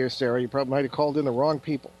problem here, Sarah. You probably might have called in the wrong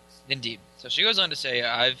people. Indeed. So she goes on to say,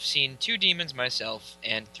 I've seen 2 demons myself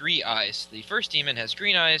and 3 eyes. The first demon has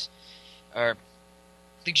green eyes, or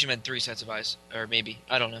I think she meant 3 sets of eyes, or maybe.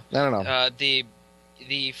 I don't know.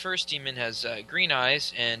 The first demon has green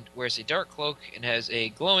eyes and wears a dark cloak and has a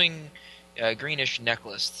glowing greenish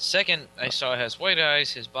necklace. The second I saw has white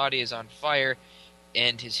eyes, his body is on fire,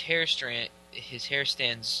 and his hair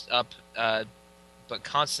stands up but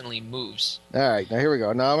constantly moves. All right, now here we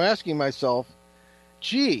go. Now I'm asking myself,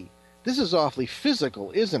 gee, this is awfully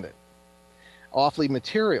physical, isn't it? Awfully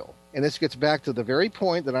material. And this gets back to the very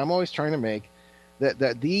point that I'm always trying to make,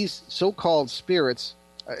 that these so-called spirits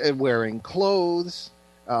wearing clothes,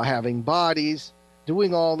 having bodies,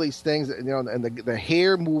 doing all these things, and the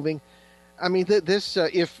hair moving. I mean, if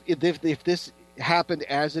this happened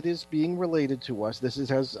as it is being related to us, this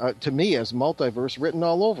has to me as multiverse written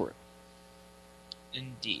all over it.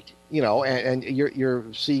 Indeed. And you're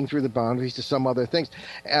seeing through the boundaries to some other things,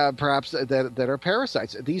 perhaps that are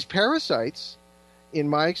parasites. These parasites, in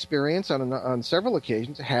my experience, on several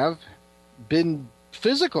occasions, have been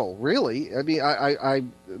physical. Really, I mean,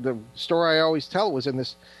 the story I always tell was in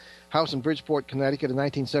this house in Bridgeport, Connecticut, in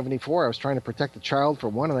 1974. I was trying to protect a child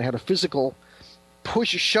from one, and I had a physical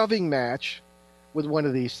shoving match with one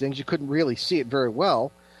of these things. You couldn't really see it very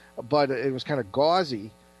well, but it was kind of gauzy.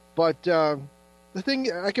 But the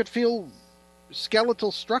thing, I could feel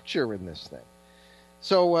skeletal structure in this thing.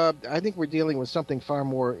 So I think we're dealing with something far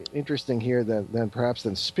more interesting here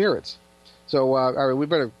than spirits. So all right, we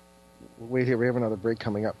better wait here. We have another break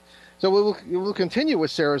coming up. So we'll continue with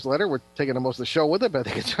Sarah's letter. We're taking most of the show with it, but I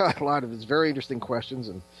think it's got a lot of its very interesting questions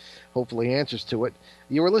and hopefully answers to it.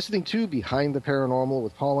 You are listening to Behind the Paranormal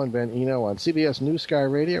with Paul and Ben Eno on CBS News Sky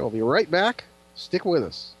Radio. We'll be right back. Stick with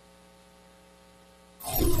us.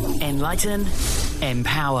 Enlighten,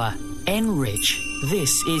 empower, enrich. This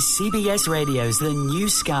is CBS Radio's The New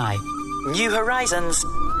Sky. New horizons,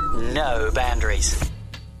 no boundaries.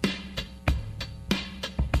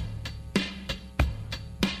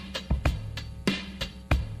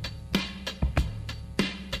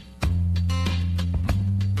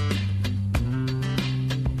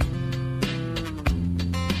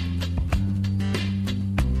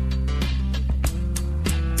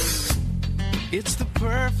 It's the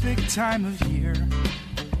perfect time of year,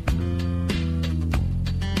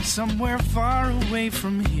 somewhere far away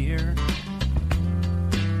from here.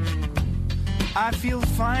 I feel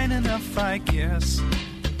fine enough, I guess,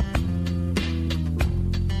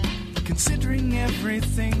 considering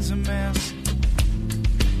everything's a mess.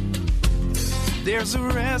 There's a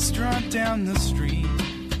restaurant down the street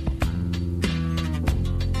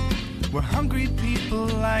where hungry people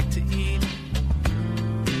like to eat.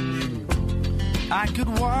 I could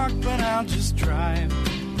walk, but I'll just drive.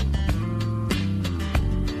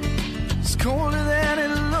 It's colder than it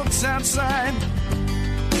looks outside.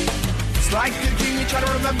 It's like a dream you try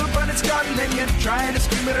to remember, but it's gone. Then you try to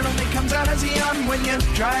scream, but it only comes out as a yawn when you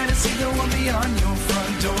try to see the one beyond your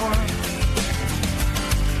front door.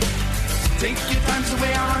 Take your time, the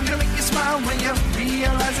way I'm gonna make you smile when you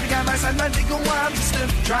realize that a guy by side might take a while just to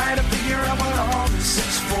try to figure out what all this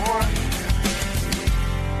is for.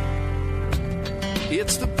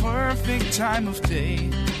 It's the perfect time of day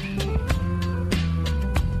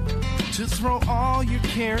to throw all your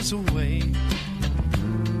cares away.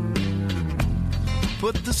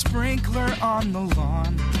 Put the sprinkler on the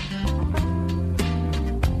lawn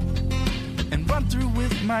and run through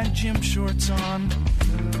with my gym shorts on.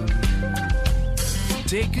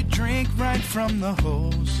 Take a drink right from the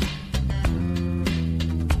hose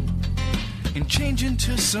and change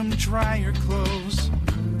into some drier clothes.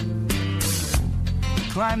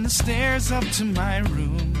 Climb the stairs up to my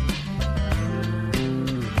room.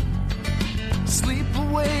 Sleep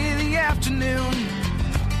away the afternoon.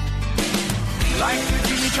 Like a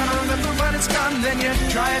dream you're trying to remember, but it's gone. Then you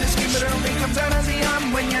try to scream, but it only comes out as a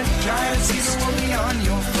yawn when you try to see the world beyond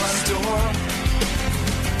your front door.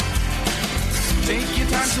 Take your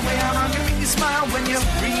time, so way how long can make you smile when you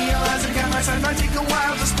realize that a guy by side might take a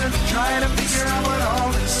while just to try to figure out what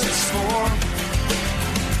all this is for.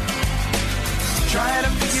 Try to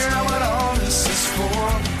figure out what all this is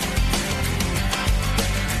for.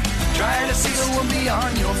 Try to see the world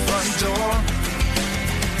beyond your front door.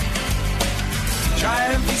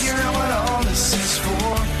 Try to figure out what all this is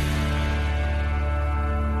for.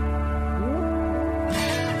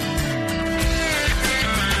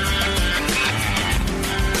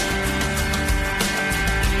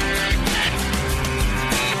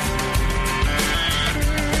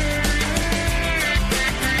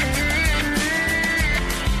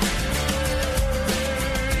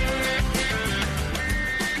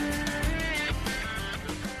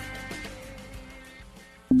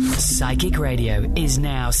 Psychic Radio is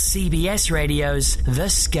now CBS Radio's The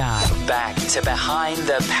Sky. Back to Behind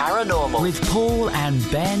the Paranormal With Paul and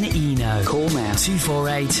Ben Eno. Call now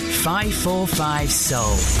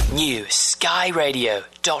 248-545-SOUL. New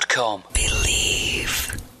skyradio.com.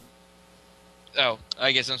 Believe. Oh,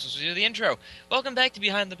 I guess I'm supposed to do the intro. Welcome back to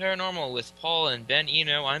Behind the Paranormal with Paul and Ben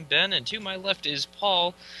Eno. I'm Ben, and to my left is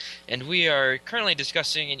Paul, and we are currently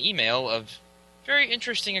discussing an email of very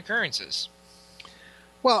interesting occurrences.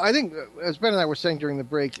 Well, I think, as Ben and I were saying during the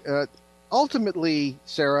break, ultimately,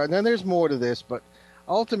 Sarah, and then there's more to this, but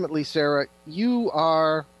ultimately, Sarah, you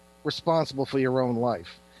are responsible for your own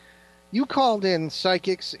life. You called in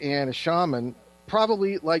psychics and a shaman,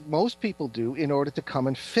 probably like most people do, in order to come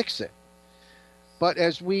and fix it. But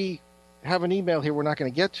as we have an email here we're not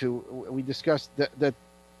going to get to, we discussed that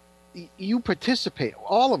you participate,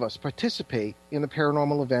 all of us participate in the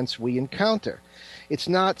paranormal events we encounter. It's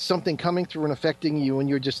not something coming through and affecting you and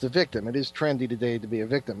you're just a victim. It is trendy today to be a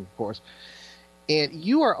victim, of course. And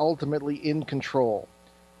you are ultimately in control.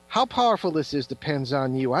 How powerful this is depends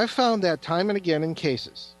on you. I've found that time and again in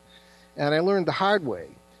cases. And I learned the hard way.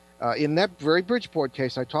 In that very Bridgeport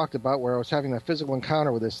case I talked about where I was having a physical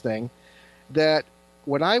encounter with this thing, that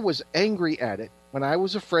when I was angry at it, when I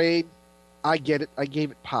was afraid, I gave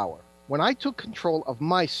it power. When I took control of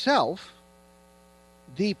myself,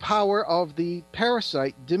 the power of the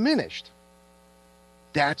parasite diminished.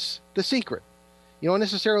 That's the secret. You don't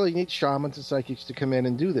necessarily need shamans and psychics to come in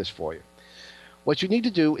and do this for you. What you need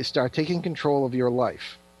to do is start taking control of your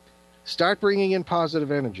life. Start bringing in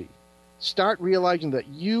positive energy. Start realizing that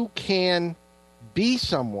you can be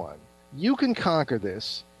someone. You can conquer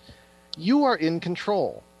this. You are in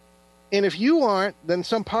control. And if you aren't, then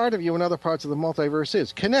some part of you in other parts of the multiverse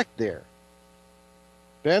is. Connect there.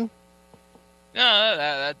 Ben? No,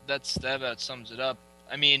 that about sums it up.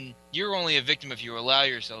 I mean, you're only a victim if you allow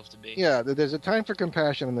yourself to be. Yeah, there's a time for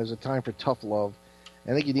compassion and there's a time for tough love.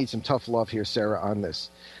 I think you need some tough love here, Sarah, on this.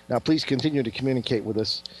 Now, please continue to communicate with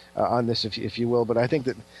us on this, if you will. But I think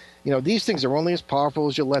that, these things are only as powerful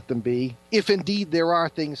as you let them be, if indeed there are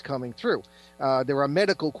things coming through. There are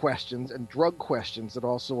medical questions and drug questions that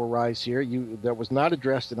also arise here that was not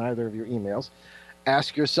addressed in either of your emails.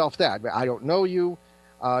 Ask yourself that. I don't know you.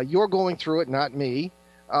 You're going through it, not me.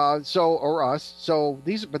 Or us. So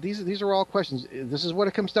these are all questions. This is what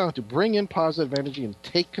it comes down to. Bring in positive energy and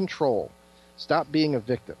take control. Stop being a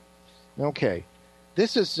victim. Okay.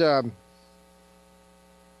 This is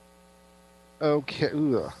Okay.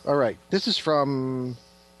 All right. This is from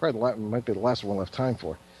probably might be the last one left time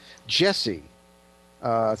for. Jesse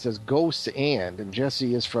says ghosts and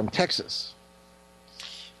Jesse is from Texas.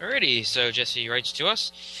 Alrighty, so Jesse writes to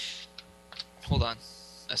us. Hold on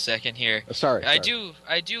a second here. Sorry. I do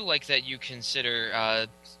like that you consider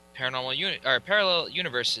parallel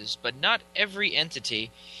universes, but not every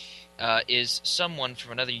entity is someone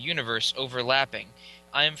from another universe overlapping.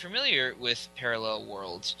 I am familiar with parallel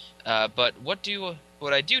worlds, but what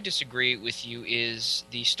I do disagree with you is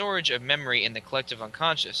the storage of memory in the collective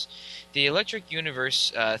unconscious. The electric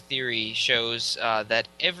universe theory shows that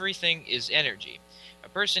everything is energy. A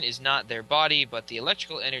person is not their body, but the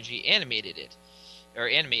electrical energy animating it.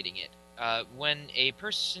 When a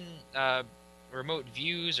person remote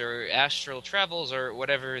views or astral travels or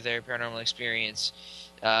whatever their paranormal experience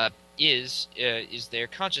is their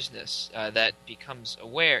consciousness that becomes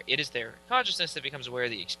aware. It is their consciousness that becomes aware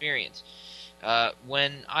of the experience.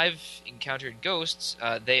 When I've encountered ghosts,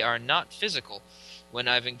 they are not physical. When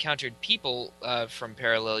I've encountered people from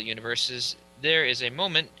parallel universes, there is a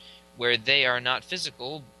moment where they are not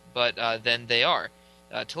physical, but then they are.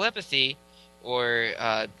 Telepathy or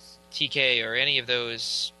TK or any of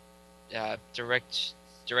those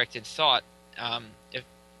directed thought,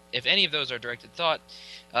 if any of those are directed thought,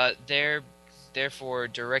 they're therefore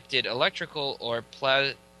directed electrical or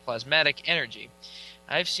plasmatic energy.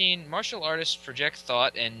 I've seen martial artists project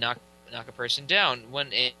thought and knock a person down.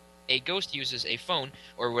 When a ghost uses a phone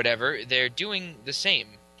or whatever, they're doing the same,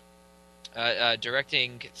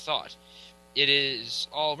 directing thought. It is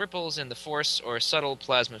all ripples in the force or subtle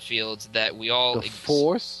plasma fields that we all...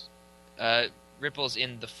 Force? Ripples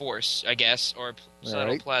in the force, I guess, or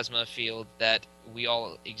subtle plasma field that we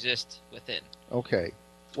all exist within. Okay.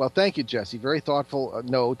 Well, thank you, Jesse. Very thoughtful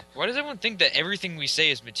note. Why does everyone think that everything we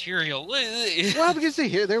say is material? Well, because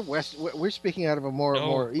we're speaking out of a more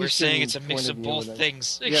Eastern we're saying it's a mix point of both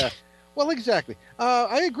things. Yeah. Well, exactly.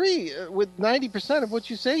 I agree with 90% of what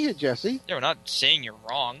you say here, Jesse. Yeah, we're not saying you're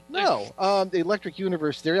wrong. No. The electric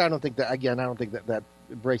universe theory, I don't think that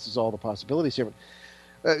embraces all the possibilities here.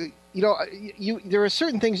 But, there are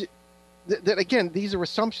certain things that again, these are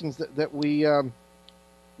assumptions that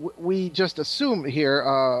we just assume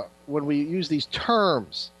here when we use these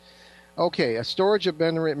terms. Okay, a storage of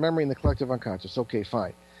memory in the collective unconscious. Okay,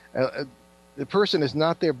 fine. The person is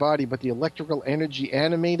not their body, but the electrical energy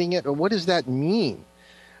animating it. Or what does that mean?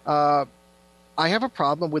 I have a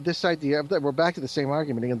problem with this idea. We're back to the same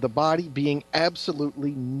argument again. The body being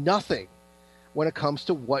absolutely nothing when it comes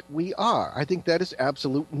to what we are. I think that is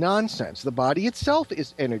absolute nonsense. The body itself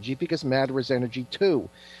is energy because matter is energy too.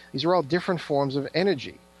 These are all different forms of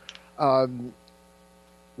energy.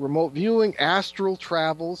 Remote viewing, astral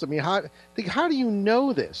travels. I mean, how do you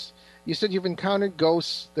know this? You said you've encountered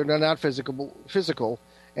ghosts. They're not physical,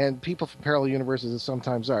 and people from parallel universes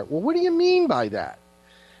sometimes are. Well, what do you mean by that?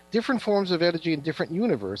 Different forms of energy in different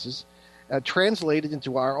universes translated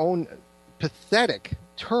into our own pathetic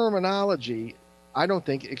terminology, I don't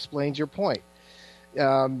think explains your point.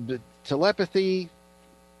 The telepathy,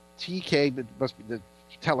 TK, it must be the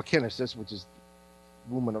telekinesis, which is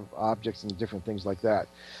movement of objects and different things like that.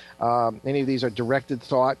 Any of these are directed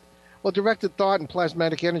thought. Well, directed thought and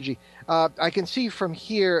plasmatic energy. I can see from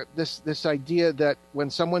here this idea that when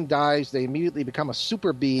someone dies, they immediately become a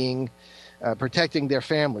super being protecting their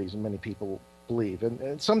families, and many people believe.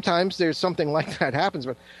 And sometimes there's something like that happens,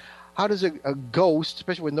 but how does a ghost,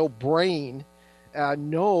 especially with no brain,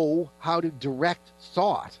 know how to direct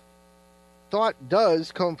thought? Thought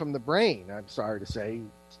does come from the brain, I'm sorry to say.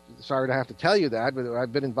 Sorry to have to tell you that, but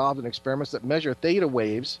I've been involved in experiments that measure theta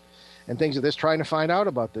waves and things of this, trying to find out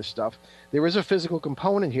about this stuff. There is a physical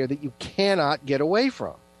component here that you cannot get away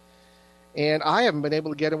from. And I haven't been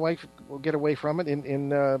able to get away from it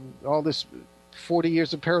in all this 40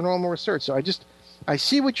 years of paranormal research. So I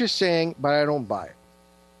see what you're saying, but I don't buy it.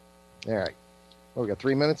 All right. Well, we got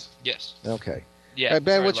 3 minutes? Yes. Okay. Yeah.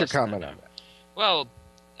 Ben, what's your comment on that? Well,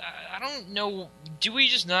 I don't know. Do we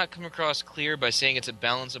just not come across clear by saying it's a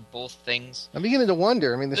balance of both things? I'm beginning to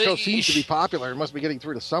wonder. I mean, the show seems to be popular. It must be getting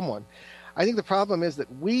through to someone. I think the problem is that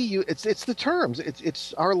it's the terms.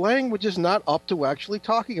 It's our language is not up to actually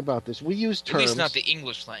talking about this. We use terms. At least not the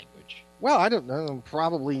English language. Well, I don't know.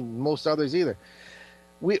 Probably most others either.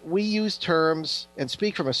 We use terms and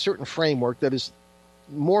speak from a certain framework that is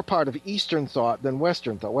more part of Eastern thought than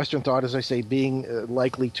Western thought. Western thought, as I say, being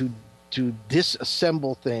likely to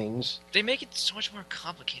disassemble things. They make it so much more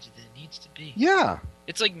complicated than it needs to be. Yeah.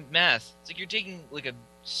 It's like math. It's like you're taking like a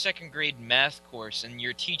second grade math course and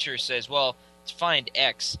your teacher says, well, to find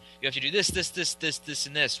X, you have to do this,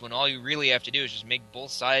 and this, when all you really have to do is just make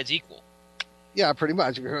both sides equal. Yeah, pretty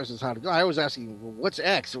much. Here's is how to go. I was asking, well, what's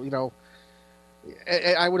X? You know,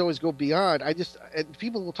 I would always go beyond. And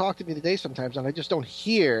people will talk to me today sometimes, and I just don't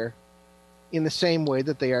hear in the same way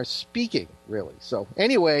that they are speaking, really. So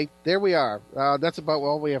anyway, there we are. That's about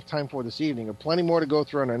all we have time for this evening. There are plenty more to go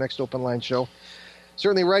through on our next open line show.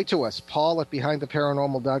 Certainly write to us, Paul at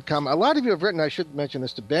BehindTheParanormal.com. A lot of you have written, I should mention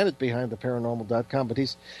this to Ben at BehindTheParanormal.com, but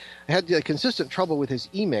he's had consistent trouble with his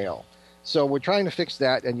email. So we're trying to fix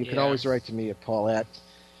that, and you can always write to me at Paul at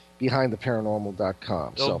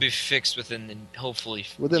BehindTheParanormal.com. It'll be fixed within hopefully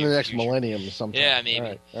within the next future. millennium sometime. Yeah,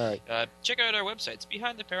 maybe. All right. Check out our websites,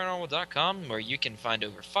 BehindTheParanormal.com, where you can find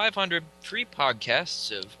over 500 free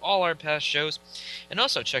podcasts of all our past shows, and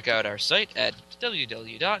also check out our site at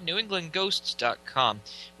www.newenglandghosts.com,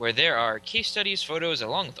 where there are case studies, photos,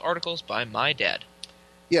 along with articles by my dad.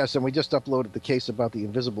 Yes, and we just uploaded the case about the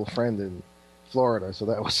invisible friend in Florida, so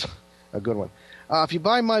that was a good one. If you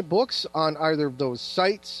buy my books on either of those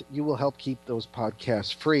sites, you will help keep those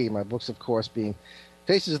podcasts free. My books, of course, being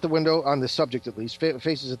Faces at the Window, on the subject at least,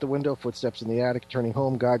 Faces at the Window, Footsteps in the Attic, Turning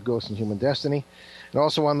Home, God, Ghosts, and Human Destiny. And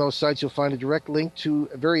also on those sites, you'll find a direct link to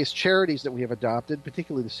various charities that we have adopted,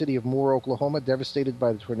 particularly the city of Moore, Oklahoma, devastated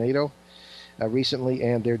by the tornado recently,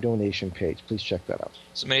 and their donation page. Please check that out.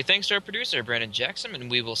 So many thanks to our producer, Brandon Jackson,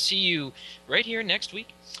 and we will see you right here next week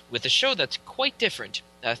with a show that's quite different.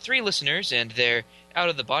 3 listeners and their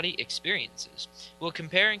out-of-the-body experiences. We'll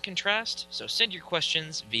compare and contrast, so send your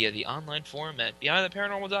questions via the online forum at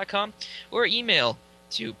BehindTheParanormal.com or email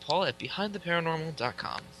to Paul at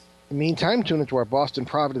BehindTheParanormal.com. In the meantime, tune into our Boston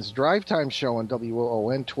Providence Drive Time show on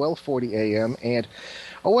WOON 1240 AM and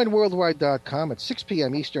ONWorldwide.com at 6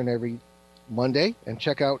 p.m. Eastern every Monday, and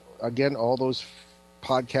check out, again, all those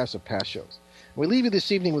podcasts of past shows. We leave you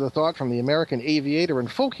this evening with a thought from the American aviator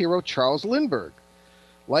and folk hero Charles Lindbergh.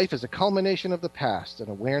 Life is a culmination of the past, an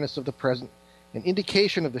awareness of the present, an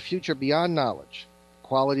indication of the future beyond knowledge, a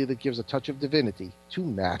quality that gives a touch of divinity to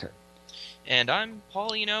matter. And I'm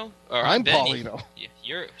Paulino, or I'm Ben. Paulino.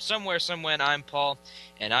 You're somewhere, I'm Paul,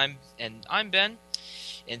 and I'm Ben.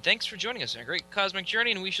 And thanks for joining us on a great cosmic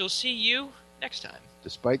journey, and we shall see you next time.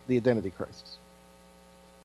 Despite the identity crisis.